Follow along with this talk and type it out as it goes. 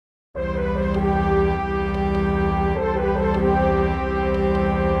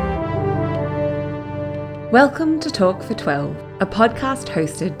Welcome to Talk for 12, a podcast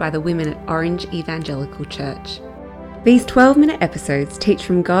hosted by the women at Orange Evangelical Church. These 12-minute episodes teach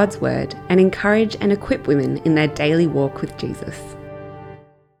from God's Word and encourage and equip women in their daily walk with Jesus.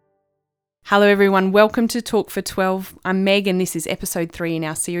 Hello everyone, welcome to Talk for 12. I'm Meg and this is episode 3 in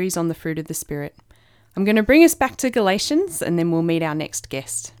our series on the fruit of the Spirit. I'm going to bring us back to Galatians and then we'll meet our next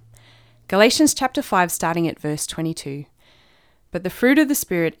guest. Galatians chapter 5 starting at verse 22. But the fruit of the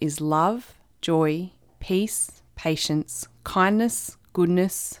Spirit is love, joy, peace, patience, kindness,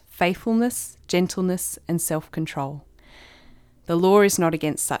 goodness, faithfulness, gentleness, and self-control. The law is not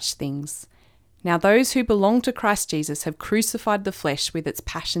against such things. Now those who belong to Christ Jesus have crucified the flesh with its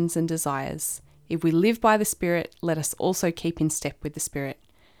passions and desires. If we live by the Spirit, let us also keep in step with the Spirit.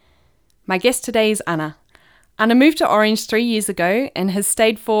 My guest today is Anna. Anna moved to Orange 3 years ago and has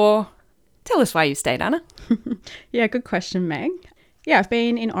stayed for... Tell us why you stayed, Anna. Yeah, good question, Meg. Yeah, I've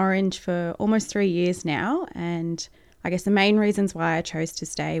been in Orange for almost 3 years now, and I guess the main reasons why I chose to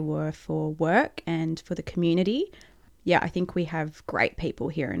stay were for work and for the community. Yeah, I think we have great people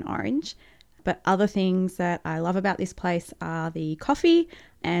here in Orange, but other things that I love about this place are the coffee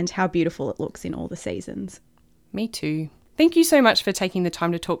and how beautiful it looks in all the seasons. Me too. Thank you so much for taking the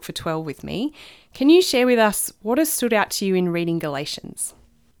time to talk for 12 with me. Can you share with us what has stood out to you in reading Galatians?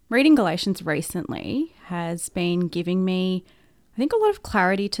 Reading Galatians recently has been giving me, I think, a lot of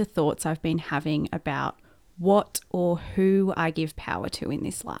clarity to thoughts I've been having about what or who I give power to in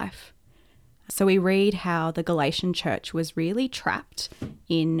this life. So we read how the Galatian church was really trapped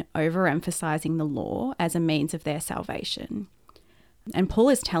in overemphasizing the law as a means of their salvation. And Paul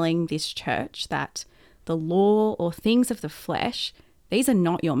is telling this church that the law or things of the flesh, these are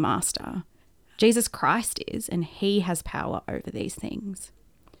not your master. Jesus Christ is, and he has power over these things.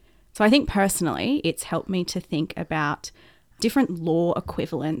 So I think personally, it's helped me to think about different law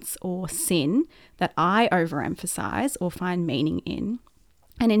equivalents or sin that I overemphasize or find meaning in,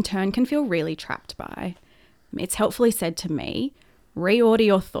 and in turn can feel really trapped by. It's helpfully said to me, reorder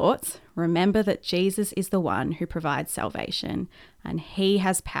your thoughts, remember that Jesus is the one who provides salvation and he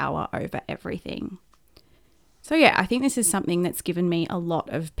has power over everything. So yeah, I think this is something that's given me a lot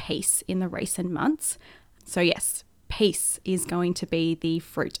of peace in the recent months. So yes, peace is going to be the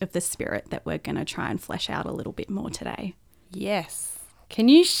fruit of the Spirit that we're going to try and flesh out a little bit more today. Yes. Can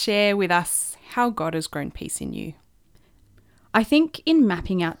you share with us how God has grown peace in you? I think in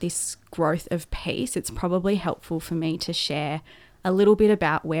mapping out this growth of peace, it's probably helpful for me to share a little bit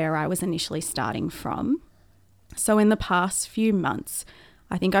about where I was initially starting from. So in the past few months,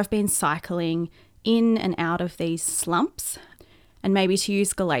 I think I've been cycling in and out of these slumps. And maybe to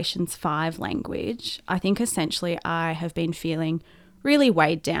use Galatians 5 language, I think essentially I have been feeling really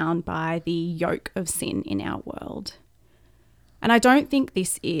weighed down by the yoke of sin in our world. And I don't think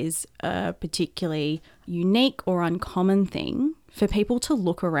this is a particularly unique or uncommon thing for people to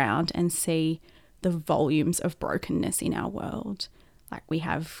look around and see the volumes of brokenness in our world. Like we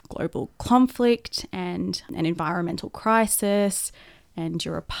have global conflict and an environmental crisis, and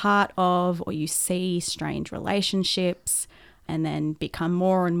you're a part of or you see strained relationships and then become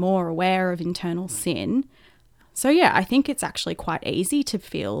more and more aware of internal sin. So yeah, I think it's actually quite easy to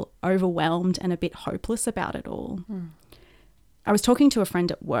feel overwhelmed and a bit hopeless about it all. I was talking to a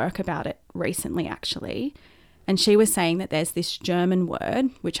friend at work about it recently, actually, and she was saying that there's this German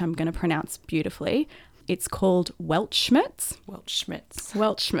word, which I'm going to pronounce beautifully. It's called Weltschmerz.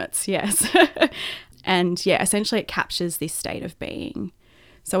 Weltschmerz, yes. And yeah, essentially it captures this state of being.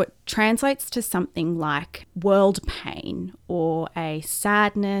 So it translates to something like world pain or a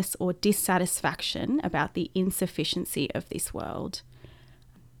sadness or dissatisfaction about the insufficiency of this world.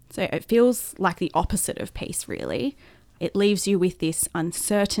 So it feels like the opposite of peace, really. It leaves you with this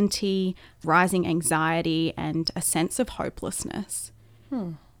uncertainty, rising anxiety, and a sense of hopelessness.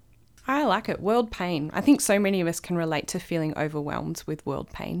 I like it. World pain. I think so many of us can relate to feeling overwhelmed with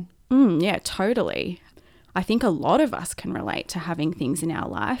world pain. Yeah, totally. I think a lot of us can relate to having things in our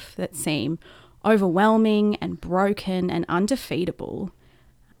life that seem overwhelming and broken and undefeatable.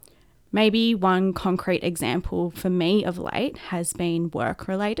 Maybe one concrete example for me of late has been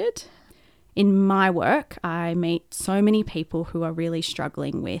work-related. In my work, I meet so many people who are really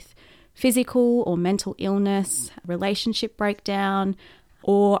struggling with physical or mental illness, relationship breakdown,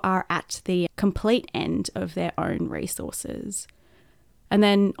 or are at the complete end of their own resources. And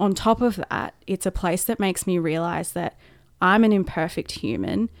then on top of that, it's a place that makes me realize that I'm an imperfect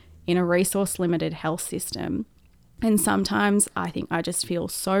human in a resource-limited health system. And sometimes I think I just feel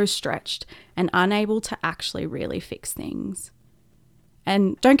so stretched and unable to actually really fix things.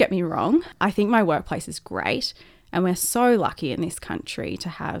 And don't get me wrong, I think my workplace is great And we're so lucky in this country to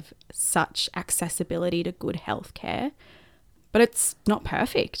have such accessibility to good healthcare. But it's not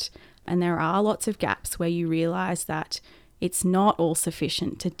perfect. And there are lots of gaps where you realise that it's not all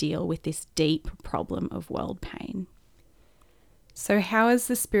sufficient to deal with this deep problem of world pain. So how has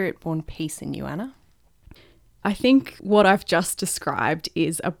the Spirit borne peace in you, Anna? I think what I've just described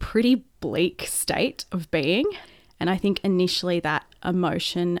is a pretty bleak state of being. And I think initially that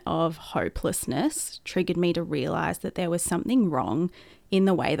emotion of hopelessness triggered me to realise that there was something wrong in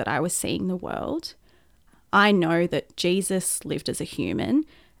the way that I was seeing the world. I know that Jesus lived as a human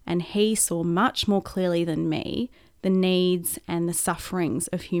and he saw much more clearly than me the needs and the sufferings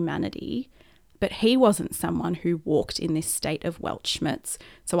of humanity, but he wasn't someone who walked in this state of Weltschmerz,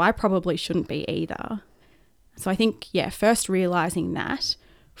 so I probably shouldn't be either. So I think, first realising that,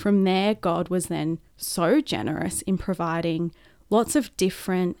 from there God was then so generous in providing lots of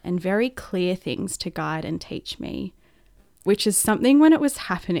different and very clear things to guide and teach me, which is something when it was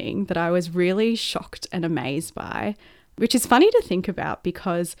happening that I was really shocked and amazed by, which is funny to think about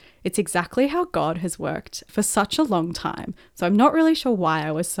because it's exactly how God has worked for such a long time. So I'm not really sure why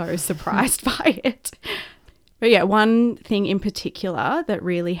I was so surprised by it. But one thing in particular that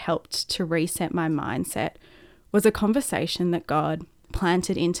really helped to reset my mindset was a conversation that God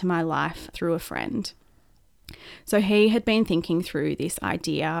planted into my life through a friend. So he had been thinking through this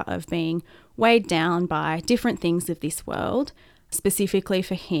idea of being weighed down by different things of this world, specifically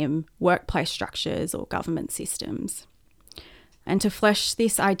for him, workplace structures or government systems. And to flesh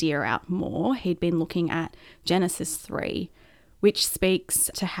this idea out more, he'd been looking at Genesis 3, which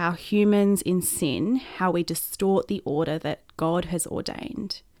speaks to how humans in sin, how we distort the order that God has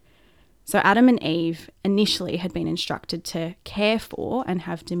ordained. So Adam and Eve initially had been instructed to care for and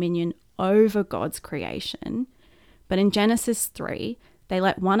have dominion over God's creation. But in Genesis 3, they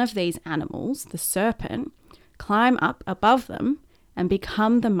let one of these animals, the serpent, climb up above them and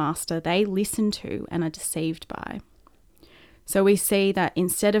become the master they listen to and are deceived by. So we see that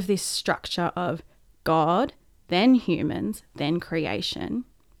instead of this structure of God, then humans, then creation,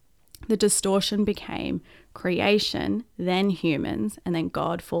 the distortion became creation, then humans, and then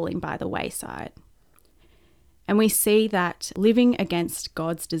God falling by the wayside. And we see that living against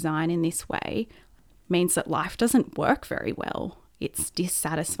God's design in this way means that life doesn't work very well. It's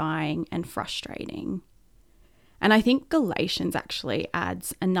dissatisfying and frustrating. And I think Galatians actually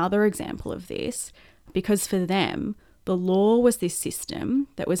adds another example of this, because for them, the law was this system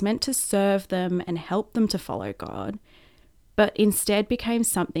that was meant to serve them and help them to follow God, but instead became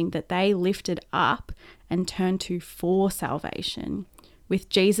something that they lifted up and turned to for salvation, with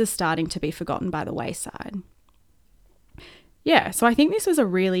Jesus starting to be forgotten by the wayside. So I think this was a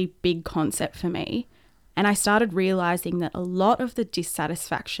really big concept for me, and I started realizing that a lot of the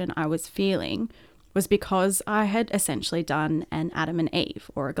dissatisfaction I was feeling was because I had essentially done an Adam and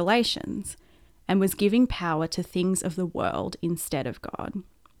Eve or a Galatians, and was giving power to things of the world instead of God.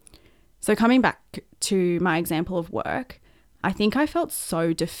 So coming back to my example of work, I think I felt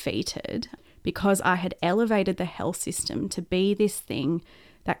so defeated because I had elevated the health system to be this thing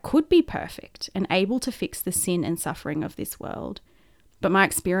that could be perfect and able to fix the sin and suffering of this world. But my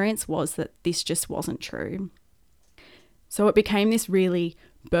experience was that this just wasn't true. So it became this really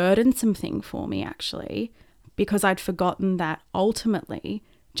burdensome thing for me, actually, because I'd forgotten that ultimately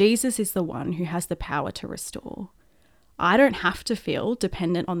Jesus is the one who has the power to restore. I don't have to feel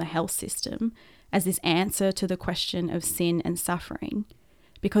dependent on the health system as this answer to the question of sin and suffering,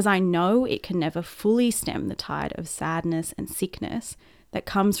 because I know it can never fully stem the tide of sadness and sickness that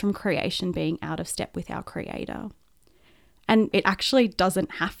comes from creation being out of step with our Creator. And it actually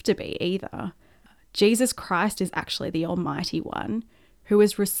doesn't have to be either. Jesus Christ is actually the Almighty One who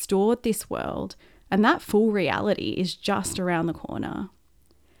has restored this world, and that full reality is just around the corner.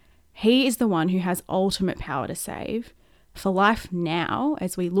 He is the one who has ultimate power to save, for life now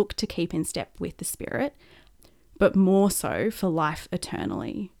as we look to keep in step with the Spirit, but more so for life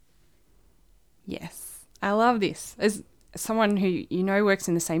eternally. Yes, I love this. As someone who, works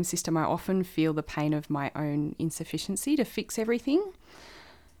in the same system, I often feel the pain of my own insufficiency to fix everything.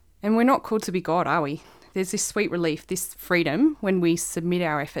 And we're not called to be God, are we? There's this sweet relief, this freedom when we submit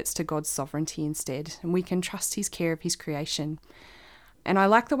our efforts to God's sovereignty instead, and we can trust his care of his creation. And I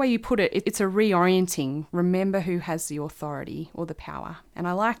like the way you put it. It's a reorienting. Remember who has the authority or the power. And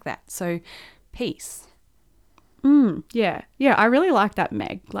I like that. So peace. Yeah, I really like that,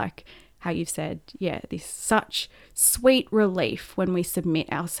 Meg. Like how you've said, this such sweet relief when we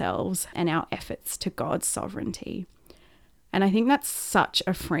submit ourselves and our efforts to God's sovereignty. And I think that's such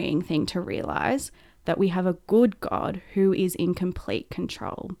a freeing thing to realize, that we have a good God who is in complete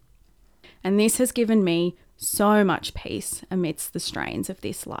control. And this has given me so much peace amidst the strains of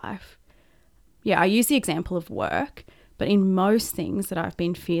this life. Yeah, I use the example of work, but in most things that I've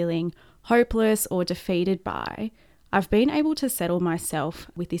been feeling hopeless or defeated by, I've been able to settle myself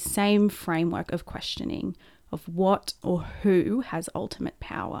with this same framework of questioning of what or who has ultimate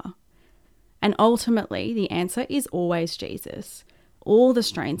power. And ultimately, the answer is always Jesus. All the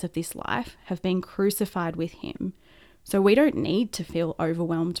strains of this life have been crucified with him, so we don't need to feel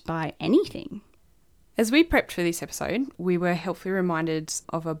overwhelmed by anything. As we prepped for this episode, we were helpfully reminded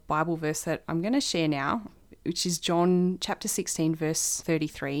of a Bible verse that I'm going to share now, which is John chapter 16, verse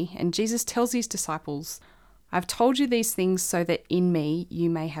 33. And Jesus tells his disciples, "I've told you these things so that in me you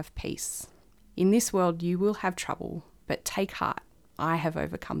may have peace. In this world you will have trouble, but take heart, I have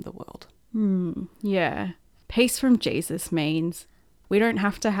overcome the world." Yeah. Peace from Jesus means we don't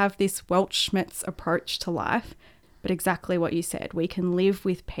have to have this Weltschmerz approach to life, but exactly what you said. We can live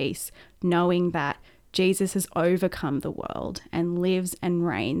with peace knowing that Jesus has overcome the world and lives and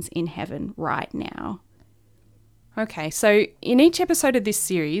reigns in heaven right now. Okay, so in each episode of this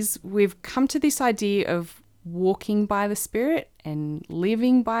series, we've come to this idea of walking by the Spirit and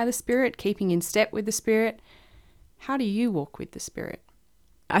living by the Spirit, keeping in step with the Spirit. How do you walk with the Spirit?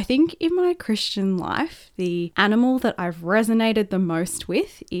 I think in my Christian life, the animal that I've resonated the most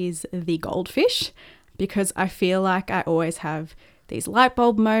with is the goldfish, because I feel like I always have these light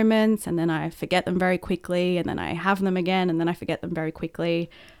bulb moments and then I forget them very quickly and then I have them again and then I forget them very quickly.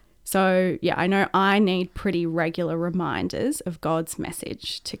 So yeah, I know I need pretty regular reminders of God's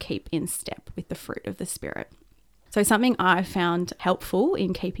message to keep in step with the fruit of the Spirit. So something I've found helpful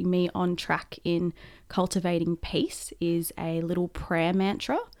in keeping me on track in cultivating peace is a little prayer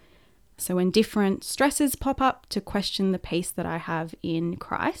mantra. So when different stresses pop up to question the peace that I have in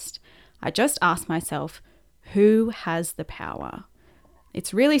Christ, I just ask myself, who has the power?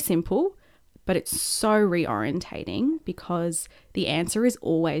 It's really simple, but it's so reorientating because the answer is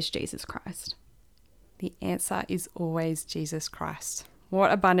always Jesus Christ. The answer is always Jesus Christ.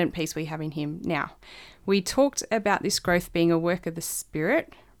 What abundant peace we have in him. Now, we talked about this growth being a work of the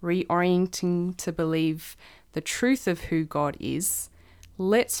Spirit, reorienting to believe the truth of who God is.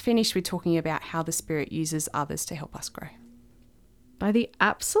 Let's finish with talking about how the Spirit uses others to help us grow. By the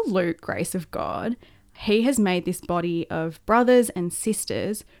absolute grace of God, he has made this body of brothers and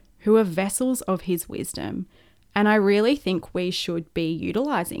sisters who are vessels of his wisdom. And I really think we should be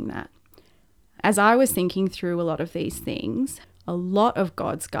utilizing that. As I was thinking through a lot of these things, a lot of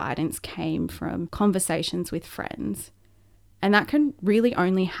God's guidance came from conversations with friends. And that can really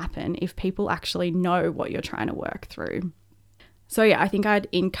only happen if people actually know what you're trying to work through. So yeah, I think I'd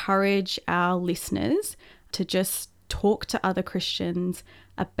encourage our listeners to just talk to other Christians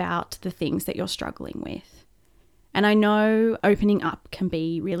about the things that you're struggling with. And I know opening up can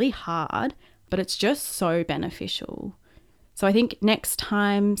be really hard, but it's just so beneficial. So I think next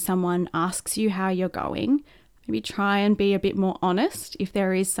time someone asks you how you're going, maybe try and be a bit more honest if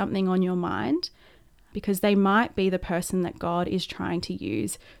there is something on your mind, because they might be the person that God is trying to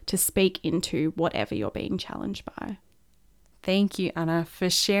use to speak into whatever you're being challenged by. Thank you, Anna, for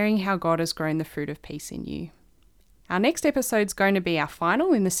sharing how God has grown the fruit of peace in you. Our next episode is going to be our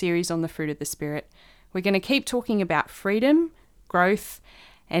final in the series on the fruit of the Spirit. We're going to keep talking about freedom, growth,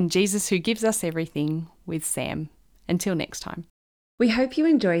 and Jesus who gives us everything with Sam. Until next time. We hope you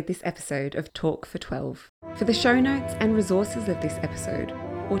enjoyed this episode of Talk for 12. For the show notes and resources of this episode,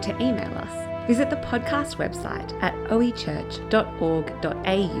 or to email us, visit the podcast website at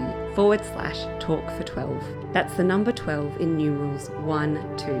oechurch.org.au/talk for 12. That's the number 12 in numerals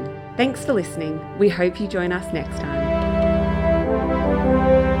 1, 2. Thanks for listening. We hope you join us next time.